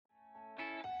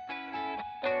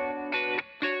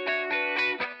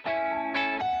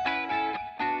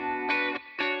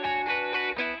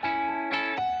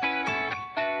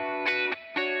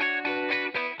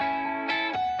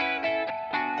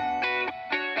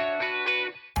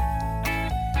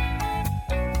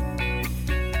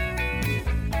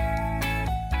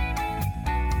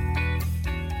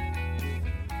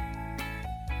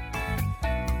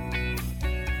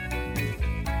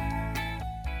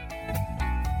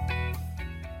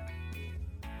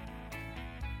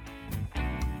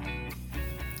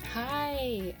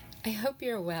I hope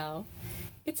you're well.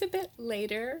 It's a bit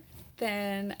later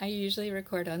than I usually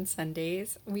record on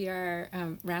Sundays. We are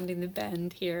rounding the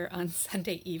bend here on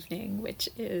Sunday evening, which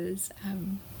is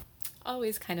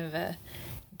always kind of a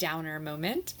downer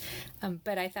moment.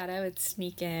 But I thought I would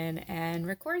sneak in and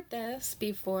record this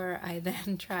before I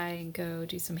then try and go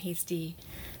do some hasty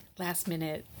last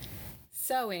minute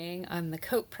sewing on the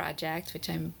coat project, which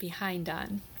I'm behind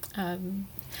on.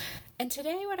 And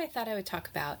today what I thought I would talk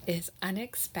about is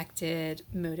unexpected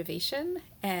motivation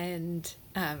and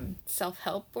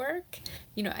self-help work.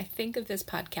 You know, I think of this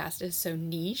podcast as so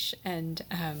niche and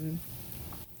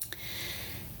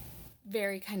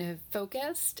very kind of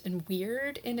focused and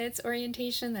weird in its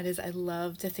orientation. That is, I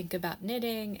love to think about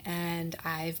knitting, and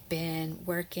I've been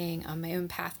working on my own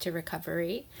path to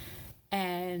recovery.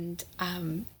 And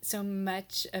so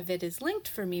much of it is linked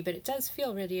for me, but it does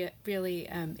feel really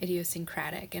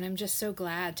idiosyncratic. And I'm just so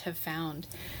glad to have found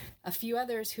a few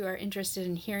others who are interested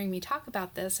in hearing me talk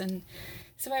about this. And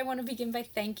so I want to begin by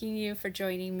thanking you for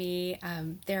joining me.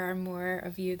 There are more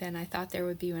of you than I thought there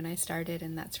would be when I started,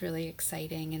 and that's really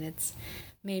exciting. And it's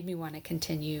made me want to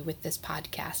continue with this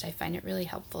podcast. I find it really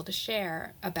helpful to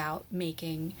share about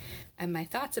making and my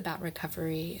thoughts about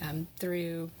recovery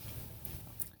through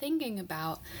thinking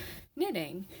about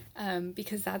knitting,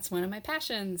 because that's one of my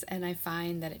passions, and I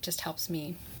find that it just helps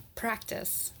me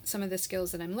practice some of the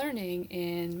skills that I'm learning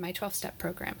in my 12-step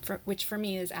program, which for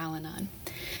me is Al-Anon.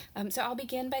 So I'll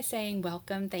begin by saying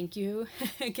welcome. Thank you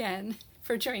again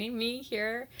for joining me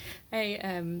here. I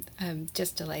am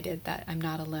just delighted that I'm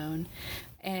not alone.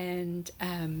 And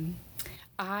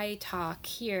I talk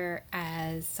here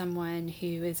as someone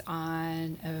who is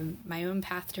on my own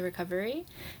path to recovery,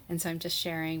 and so I'm just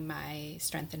sharing my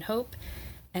strength and hope,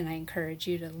 and I encourage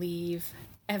you to leave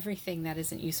everything that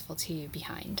isn't useful to you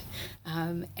behind.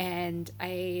 And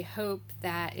I hope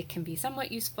that it can be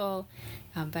somewhat useful,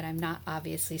 but I'm not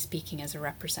obviously speaking as a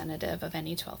representative of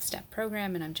any 12-step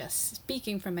program, and I'm just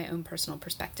speaking from my own personal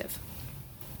perspective.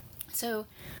 So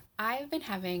I've been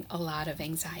having a lot of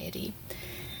anxiety.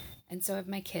 And so have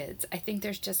my kids. I think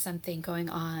there's just something going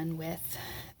on with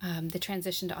the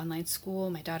transition to online school.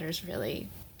 My daughter's really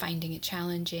finding it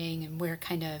challenging, and we're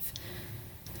kind of,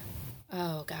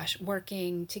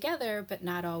 working together, but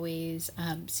not always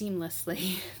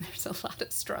seamlessly. There's a lot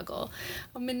of struggle.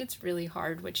 And it's really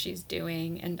hard what she's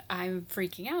doing, and I'm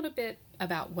freaking out a bit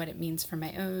about what it means for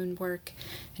my own work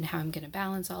and how I'm going to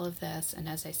balance all of this. And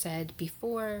as I said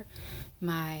before,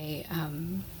 my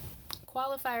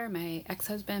qualifier, my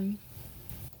ex-husband,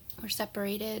 we're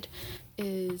separated,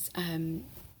 is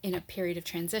in a period of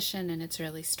transition, and it's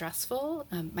really stressful.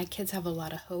 My kids have a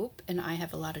lot of hope, and I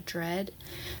have a lot of dread,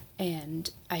 and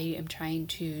I am trying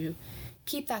to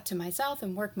keep that to myself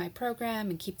and work my program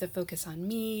and keep the focus on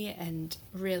me and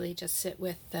really just sit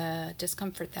with the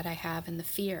discomfort that I have and the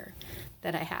fear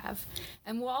that I have.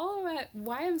 And why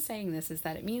I'm saying this is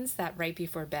that it means that right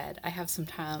before bed, I have some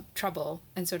trouble,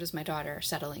 and so does my daughter,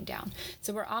 settling down.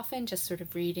 So we're often just sort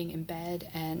of reading in bed,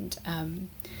 and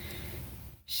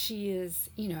she is,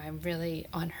 I'm really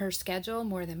on her schedule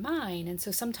more than mine. And so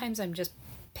sometimes I'm just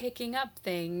picking up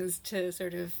things to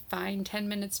sort of find 10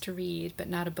 minutes to read, but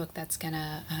not a book that's going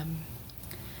to,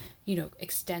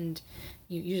 extend.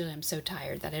 Usually I'm so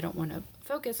tired that I don't want to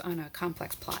focus on a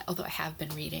complex plot, although I have been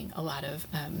reading a lot of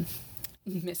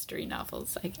mystery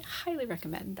novels. I highly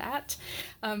recommend that.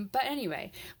 But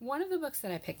anyway, one of the books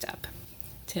that I picked up,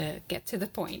 to get to the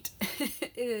point,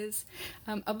 is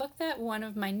a book that one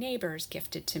of my neighbors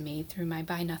gifted to me through my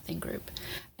Buy Nothing group.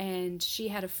 And she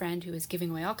had a friend who was giving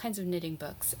away all kinds of knitting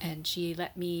books, and she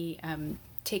let me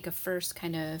take a first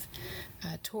kind of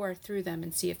tour through them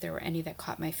and see if there were any that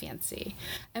caught my fancy.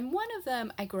 And one of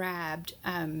them I grabbed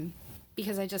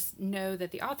because I just know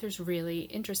that the author's really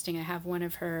interesting. I have one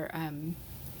of her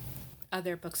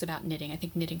other books about knitting, I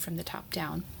think Knitting from the Top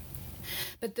Down.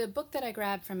 But the book that I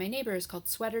grabbed from my neighbor is called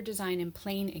Sweater Design in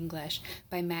Plain English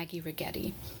by Maggie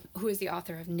Righetti, who is the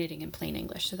author of Knitting in Plain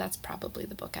English. So that's probably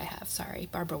the book I have. Sorry.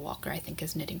 Barbara Walker, I think,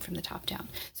 is Knitting from the Top Down.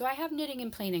 So I have Knitting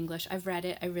in Plain English. I've read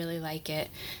it. I really like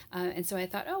it. And so I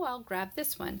thought, I'll grab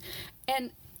this one. And,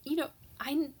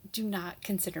 I do not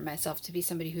consider myself to be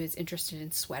somebody who is interested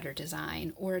in sweater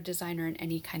design or a designer in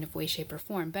any kind of way, shape, or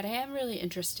form, but I am really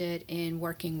interested in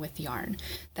working with yarn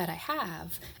that I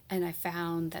have, and I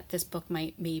found that this book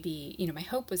might maybe, my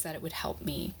hope was that it would help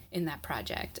me in that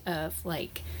project of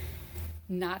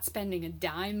not spending a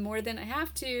dime more than I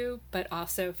have to, but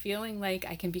also feeling like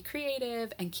I can be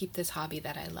creative and keep this hobby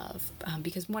that I love,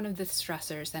 because one of the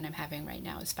stressors that I'm having right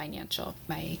now is financial.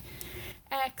 My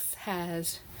ex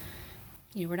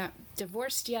we're not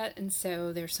divorced yet, and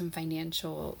so there's some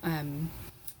financial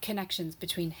connections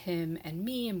between him and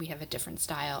me, and we have a different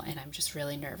style, and I'm just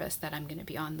really nervous that I'm going to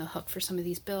be on the hook for some of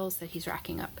these bills that he's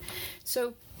racking up.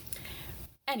 So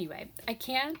anyway,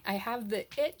 I have the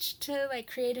itch to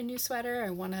like create a new sweater.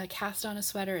 I want to cast on a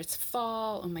sweater. It's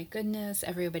fall. Oh my goodness.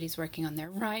 Everybody's working on their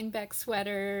Rhinebeck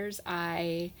sweaters.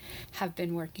 I have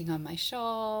been working on my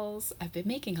shawls. I've been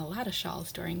making a lot of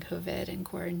shawls during COVID and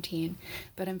quarantine,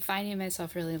 but I'm finding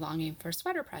myself really longing for a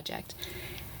sweater project.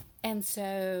 And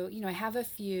so, I have a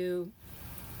few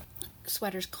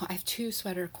sweaters. I have 2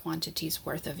 sweater quantities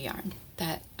worth of yarn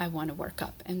that I want to work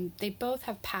up, and they both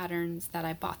have patterns that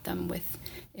I bought them with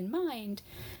in mind,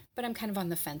 but I'm kind of on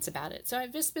the fence about it. So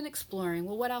I've just been exploring,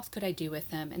 well, what else could I do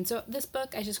with them? And so this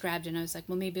book I just grabbed, and I was like,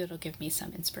 well, maybe it'll give me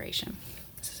some inspiration.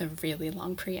 This is a really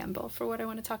long preamble for what I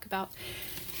want to talk about.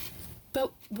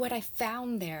 But what I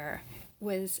found there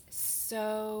was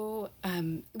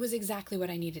it was exactly what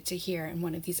I needed to hear in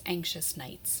one of these anxious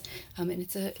nights. And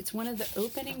it's one of the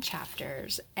opening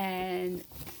chapters, and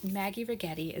Maggie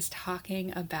Righetti is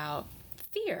talking about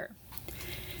fear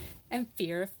and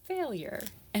fear of failure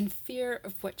and fear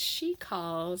of what she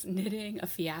calls knitting a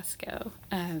fiasco.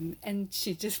 And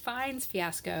she defines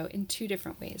fiasco in 2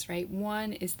 different ways, right?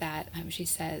 One is that she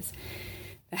says,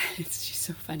 she's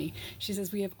so funny. She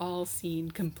says, we have all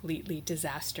seen completely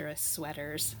disastrous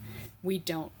sweaters. We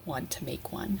don't want to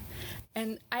make one.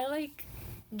 And I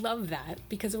love that,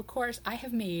 because of course I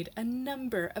have made a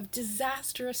number of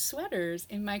disastrous sweaters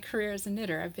in my career as a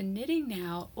knitter. I've been knitting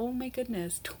now, oh my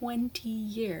goodness, 20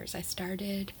 years. I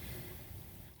think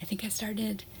I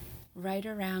started right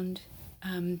around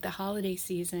the holiday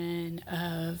season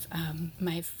of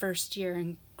my first year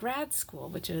in grad school,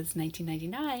 which was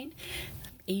 1999.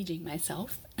 Aging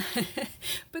myself.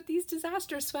 But these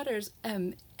disastrous sweaters,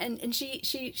 and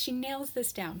she nails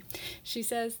this down. She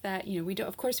says that, we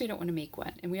don't want to make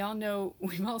one, and we all know,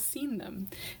 we've all seen them,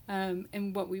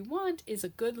 and what we want is a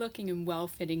good looking and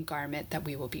well-fitting garment that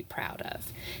we will be proud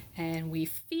of, and we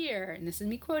fear, and this is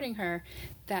me quoting her,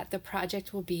 that the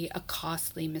project will be a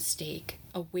costly mistake,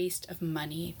 a waste of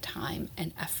money, time,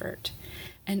 and effort.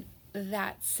 And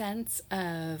that sense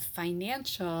of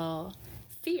financial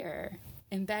fear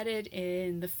embedded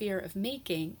in the fear of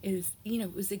making is,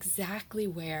 it was exactly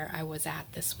where I was at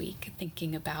this week,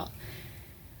 thinking about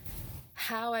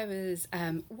how I was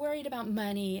worried about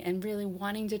money and really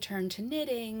wanting to turn to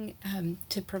knitting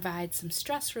to provide some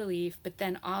stress relief, but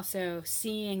then also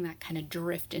seeing that kind of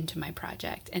drift into my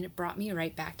project. And it brought me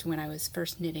right back to when I was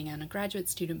first knitting on a graduate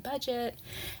student budget,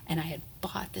 and I had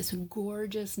bought this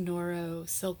gorgeous Noro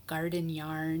silk garden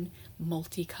yarn,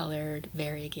 multicolored,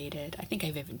 variegated. I think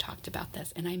I've even talked about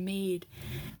this. And I made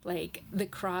the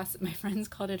cross, my friends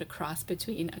called it a cross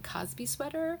between a Cosby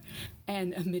sweater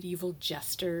and a medieval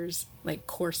jester's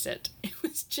corset. It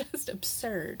was just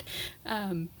absurd.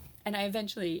 And I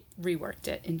eventually reworked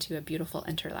it into a beautiful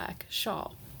interlac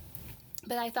shawl.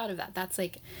 But I thought of that. That's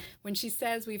when she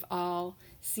says we've all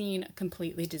seen a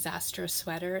completely disastrous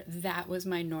sweater, that was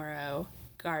my Noro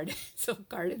silk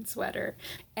garden sweater.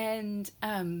 And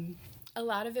a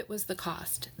lot of it was the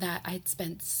cost, that I'd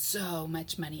spent so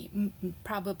much money,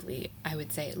 probably I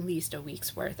would say at least a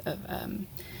week's worth of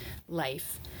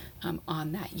life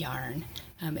on that yarn.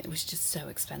 It was just so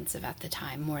expensive at the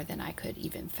time, more than I could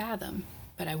even fathom.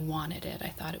 But I wanted it. I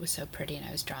thought it was so pretty, and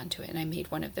I was drawn to it. And I made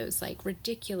one of those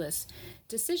ridiculous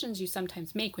decisions you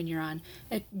sometimes make when you're on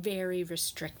a very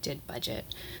restricted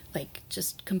budget,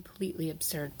 just completely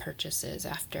absurd purchases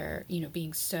after,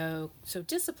 being so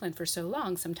disciplined for so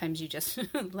long. Sometimes you just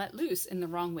let loose in the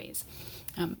wrong ways.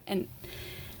 And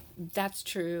that's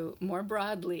true more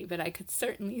broadly, but I could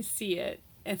certainly see it,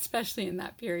 especially in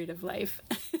that period of life.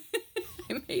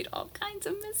 I made all kinds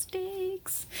of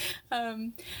mistakes.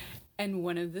 And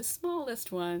one of the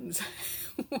smallest ones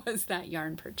was that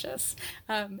yarn purchase.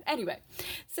 Anyway,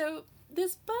 so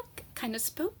this book kind of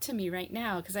spoke to me right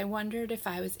now, because I wondered if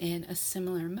I was in a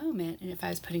similar moment and if I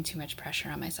was putting too much pressure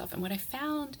on myself. And what I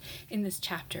found in this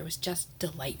chapter was just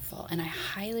delightful. And I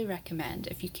highly recommend,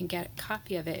 if you can get a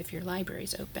copy of it, if your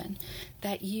library's open,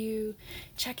 that you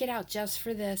check it out just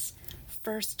for this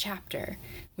first chapter,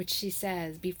 which she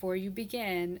says, before you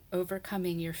begin,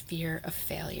 overcoming your fear of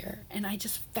failure. And I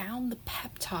just found the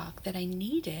pep talk that I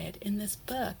needed in this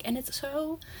book. And it's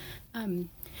so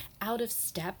out of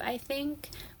step, I think,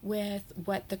 with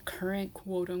what the current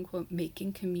quote-unquote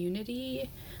making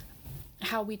community,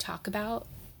 how we talk about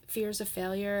fears of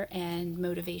failure and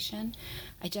motivation.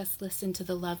 I just listened to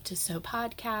the Love to Sew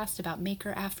podcast about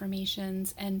maker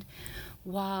affirmations, and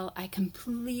while I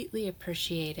completely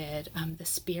appreciated the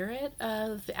spirit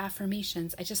of the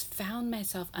affirmations, I just found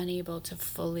myself unable to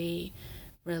fully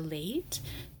relate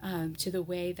to the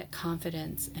way that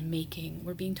confidence and making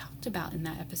were being talked about in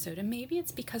that episode. And maybe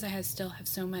it's because I still have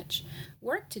so much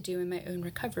work to do in my own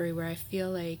recovery, where I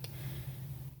feel like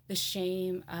the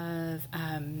shame of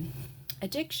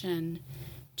addiction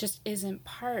just isn't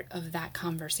part of that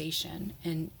conversation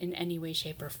in any way,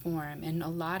 shape, or form. And a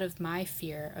lot of my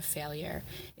fear of failure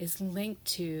is linked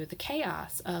to the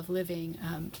chaos of living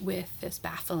with this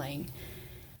baffling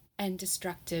and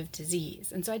destructive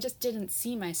disease. And so I just didn't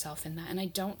see myself in that. And I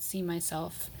don't see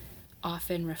myself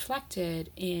often reflected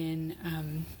in,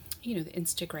 the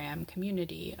Instagram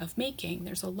community of making.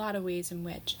 There's a lot of ways in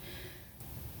which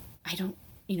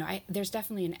there's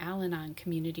definitely an Al-Anon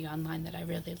community online that I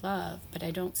really love, but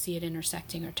I don't see it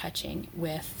intersecting or touching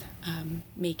with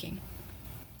making.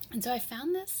 And so I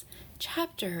found this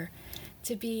chapter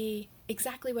to be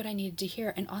exactly what I needed to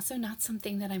hear, and also not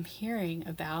something that I'm hearing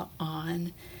about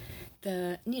on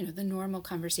the normal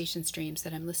conversation streams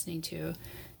that I'm listening to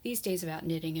these days about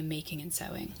knitting and making and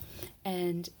sewing.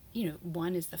 And,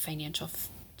 one is the financial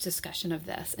discussion of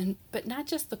this, but not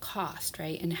just the cost,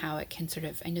 right? And how it can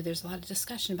I know there's a lot of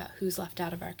discussion about who's left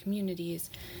out of our communities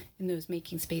in those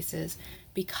making spaces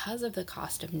because of the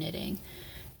cost of knitting.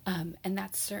 And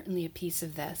that's certainly a piece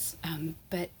of this.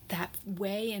 But that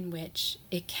way in which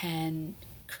it can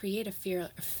create a fear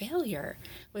of failure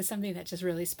was something that just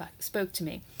really spoke to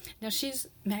me. Now,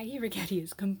 Maggie Righetti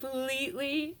is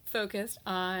completely focused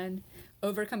on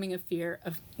overcoming a fear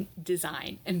of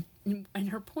design. And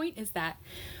her point is that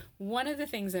one of the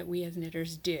things that we as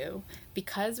knitters do,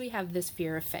 because we have this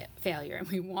fear of failure and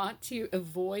we want to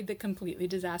avoid the completely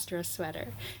disastrous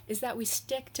sweater, is that we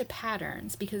stick to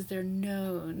patterns because they're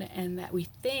known and that we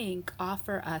think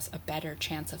offer us a better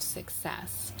chance of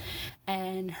success.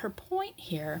 And her point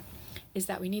here is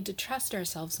that we need to trust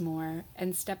ourselves more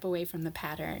and step away from the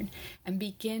pattern and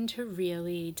begin to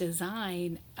really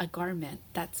design a garment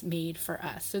that's made for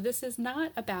us. So this is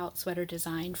not about sweater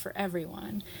design for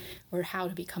everyone or how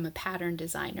to become a pattern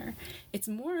designer. It's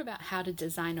more about how to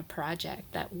design a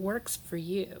project that works for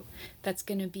you, that's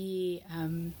going to be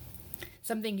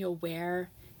something you'll wear,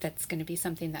 that's going to be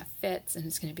something that fits, and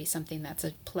it's going to be something that's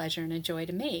a pleasure and a joy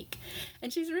to make.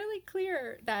 And she's really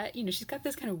clear that, she's got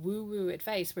this kind of woo-woo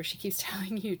advice where she keeps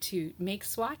telling you to make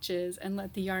swatches and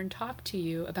let the yarn talk to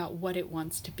you about what it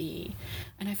wants to be.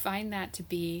 And I find that to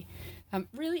be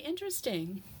really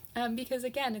interesting because,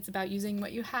 again, it's about using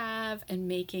what you have and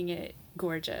making it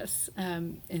gorgeous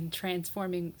and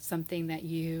transforming something that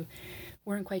you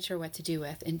weren't quite sure what to do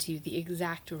with into the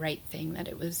exact right thing that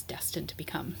it was destined to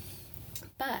become.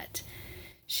 But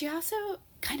she also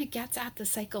kind of gets at the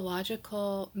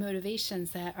psychological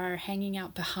motivations that are hanging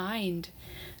out behind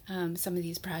some of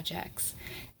these projects.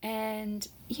 And,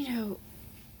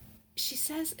 she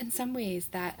says in some ways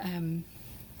that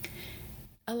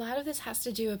a lot of this has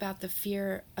to do about the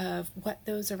fear of what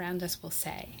those around us will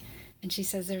say. And she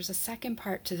says there's a second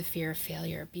part to the fear of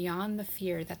failure beyond the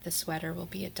fear that the sweater will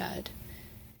be a dud.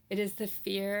 It is the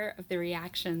fear of the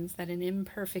reactions that an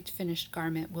imperfect finished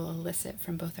garment will elicit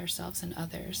from both ourselves and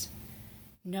others.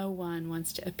 No one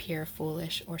wants to appear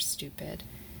foolish or stupid.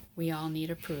 We all need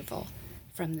approval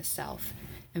from the self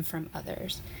and from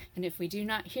others. And if we do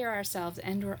not hear ourselves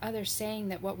and or others saying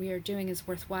that what we are doing is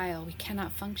worthwhile, we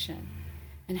cannot function.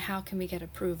 And how can we get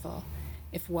approval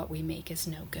if what we make is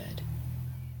no good?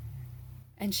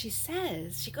 And she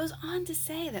goes on to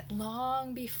say that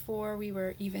long before we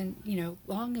were even,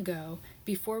 long ago,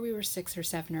 before we were 6 or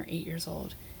 7 or 8 years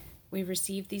old, we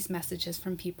received these messages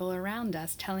from people around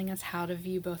us telling us how to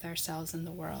view both ourselves and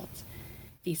the world.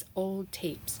 These old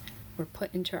tapes were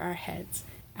put into our heads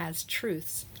as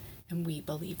truths, and we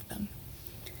believed them.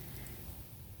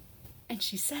 And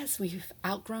she says we've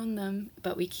outgrown them,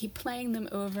 but we keep playing them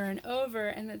over and over,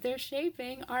 and that they're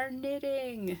shaping our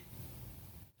knitting.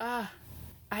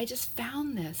 I just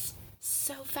found this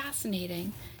so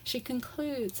fascinating. She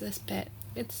concludes this bit.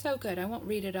 It's so good. I won't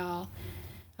read it all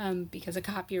because of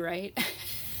copyright,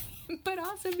 but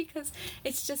also because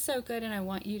it's just so good and I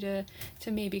want you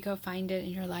to maybe go find it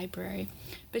in your library.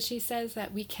 But she says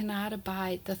that we cannot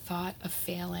abide the thought of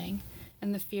failing,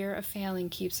 and the fear of failing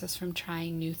keeps us from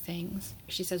trying new things.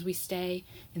 She says we stay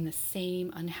in the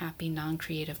same unhappy,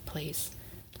 non-creative place,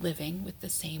 living with the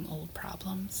same old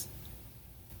problems.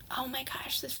 Oh my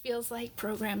gosh, this feels like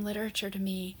program literature to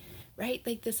me, right?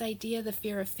 Like this idea, the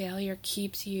fear of failure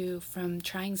keeps you from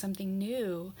trying something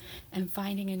new and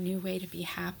finding a new way to be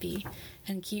happy,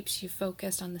 and keeps you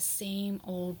focused on the same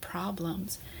old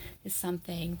problems is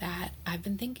something that I've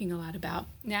been thinking a lot about.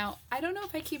 Now, I don't know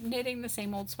if I keep knitting the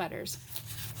same old sweaters.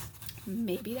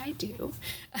 Maybe I do.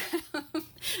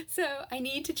 So I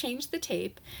need to change the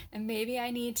tape, and maybe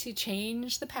I need to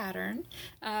change the pattern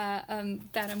that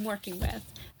I'm working with.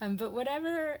 But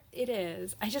whatever it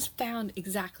is, I just found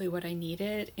exactly what I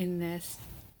needed in this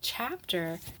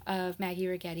chapter of Maggie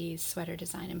Righetti's Sweater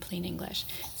Design in Plain English.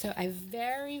 So I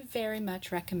very, very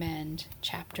much recommend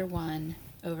Chapter 1,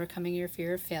 Overcoming Your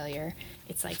Fear of Failure.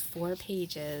 It's like 4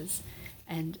 pages,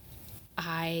 and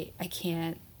I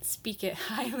can't speak it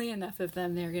highly enough of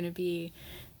them. They're going to be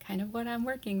kind of what I'm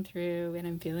working through, and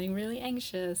I'm feeling really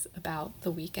anxious about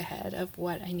the week ahead of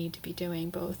what I need to be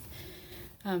doing, both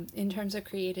in terms of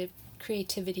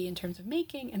creativity in terms of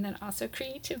making, and then also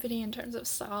creativity in terms of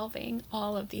solving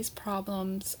all of these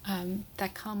problems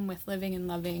that come with living and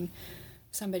loving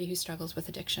somebody who struggles with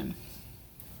addiction.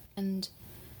 And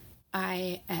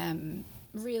I am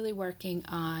really working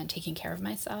on taking care of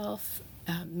myself,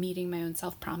 meeting my own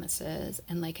self-promises,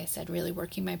 and like I said, really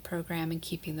working my program and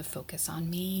keeping the focus on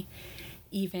me,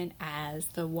 even as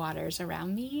the waters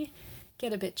around me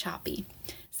get a bit choppy.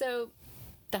 So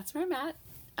that's where I'm at.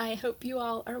 I hope you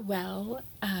all are well.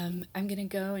 I'm going to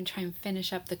go and try and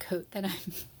finish up the coat that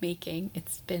I'm making.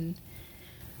 It's been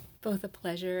both a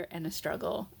pleasure and a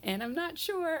struggle, and I'm not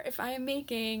sure if I am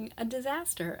making a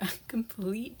disaster, a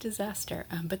complete disaster.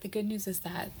 But the good news is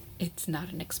that it's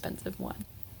not an expensive one.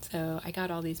 So I got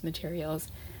all these materials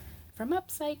from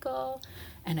Upcycle,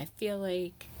 and I feel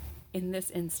like in this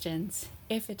instance,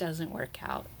 if it doesn't work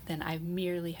out, then I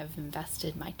merely have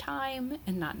invested my time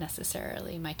and not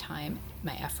necessarily my time,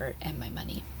 my effort, and my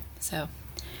money. So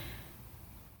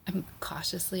I'm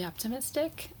cautiously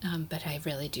optimistic, but I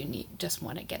really do just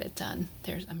want to get it done.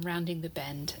 I'm rounding the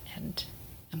bend and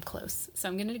I'm close. So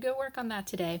I'm going to go work on that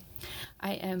today.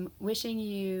 I am wishing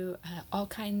you all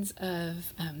kinds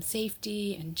of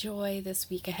safety and joy this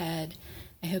week ahead.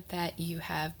 I hope that you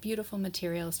have beautiful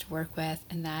materials to work with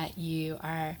and that you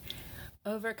are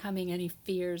overcoming any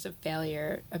fears of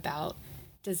failure about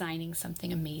designing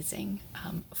something amazing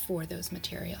for those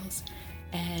materials.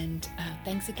 And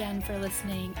thanks again for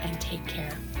listening, and take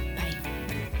care. Bye.